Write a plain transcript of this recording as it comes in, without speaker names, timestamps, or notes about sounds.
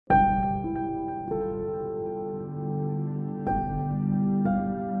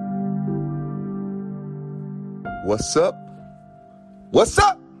What's up? What's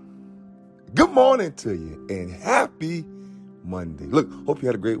up? Good morning to you and happy Monday. Look, hope you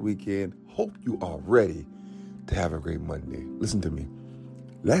had a great weekend. Hope you are ready to have a great Monday. Listen to me.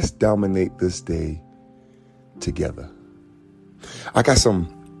 Let's dominate this day together. I got some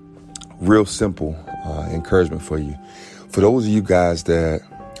real simple encouragement for you. For those of you guys that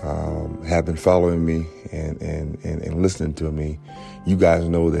have been following me and listening to me, you guys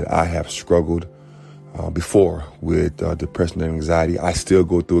know that I have struggled before with depression and anxiety. I still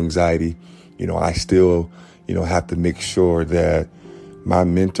go through anxiety. I still, have to make sure that my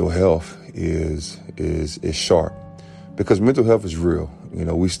mental health is sharp, because mental health is real.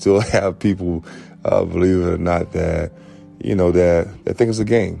 We still have people, believe it or not, that think it's a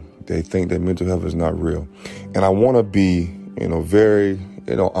game. They think that mental health is not real. And I want to be, very,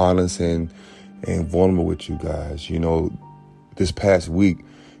 honest and vulnerable with you guys. This past week,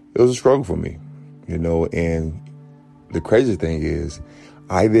 it was a struggle for me, and the crazy thing is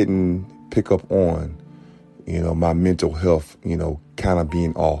I didn't pick up on, my mental health, kind of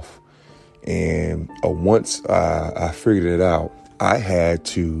being off. And once I figured it out, I had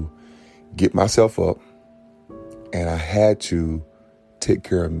to get myself up and I had to take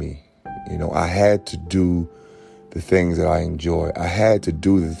care of me. I had to do the things that I enjoy. I had to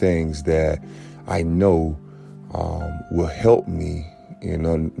do the things that I know will help me,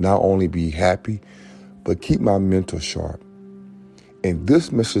 not only be happy, but keep my mental sharp. And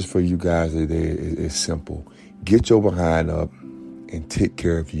this message for you guys today is simple. Get your behind up and take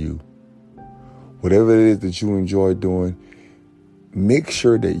care of you. Whatever it is that you enjoy doing, make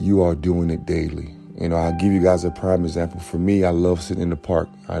sure that you are doing it daily. I'll give you guys a prime example. For me, I love sitting in the park.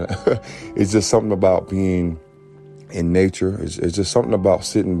 It's just something about being in nature. It's just something about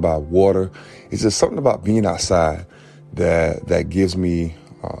sitting by water. It's just something about being outside that gives me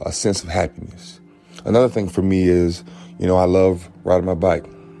a sense of happiness. Another thing for me is, I love riding my bike.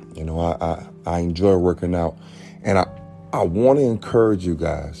 I enjoy working out. And I want to encourage you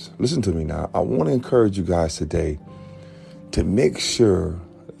guys. Listen to me now. I want to encourage you guys today to make sure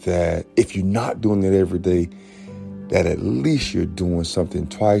that if you're not doing it every day, that at least you're doing something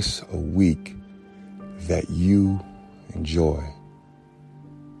twice a week that you enjoy.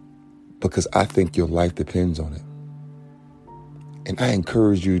 Because I think your life depends on it. And I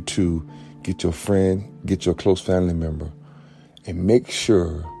encourage you to get your friend, get your close family member, and make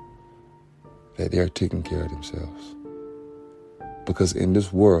sure that they're taking care of themselves. Because in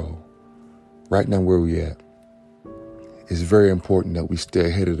this world, right now where we at, it's very important that we stay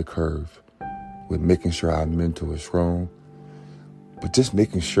ahead of the curve with making sure our mental is strong, but just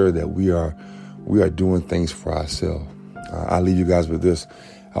making sure that we are doing things for ourselves. I'll leave you guys with this.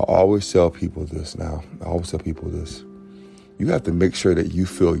 I always tell people this. You have to make sure that you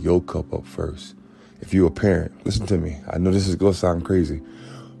fill your cup up first. If you're a parent, listen to me. I know this is going to sound crazy.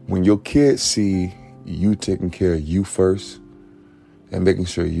 When your kids see you taking care of you first and making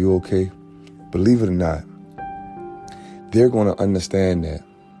sure you're okay, believe it or not, they're going to understand that.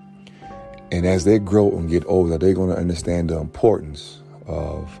 And as they grow and get older, they're going to understand the importance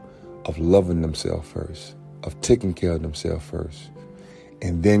of loving themselves first, of taking care of themselves first,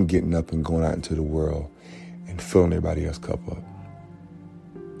 and then getting up and going out into the world and filling everybody else's cup up.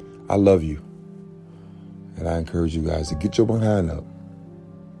 I love you. And I encourage you guys to get your behind up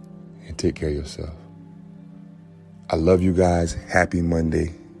and take care of yourself. I love you guys. Happy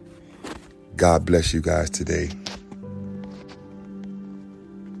Monday. God bless you guys today.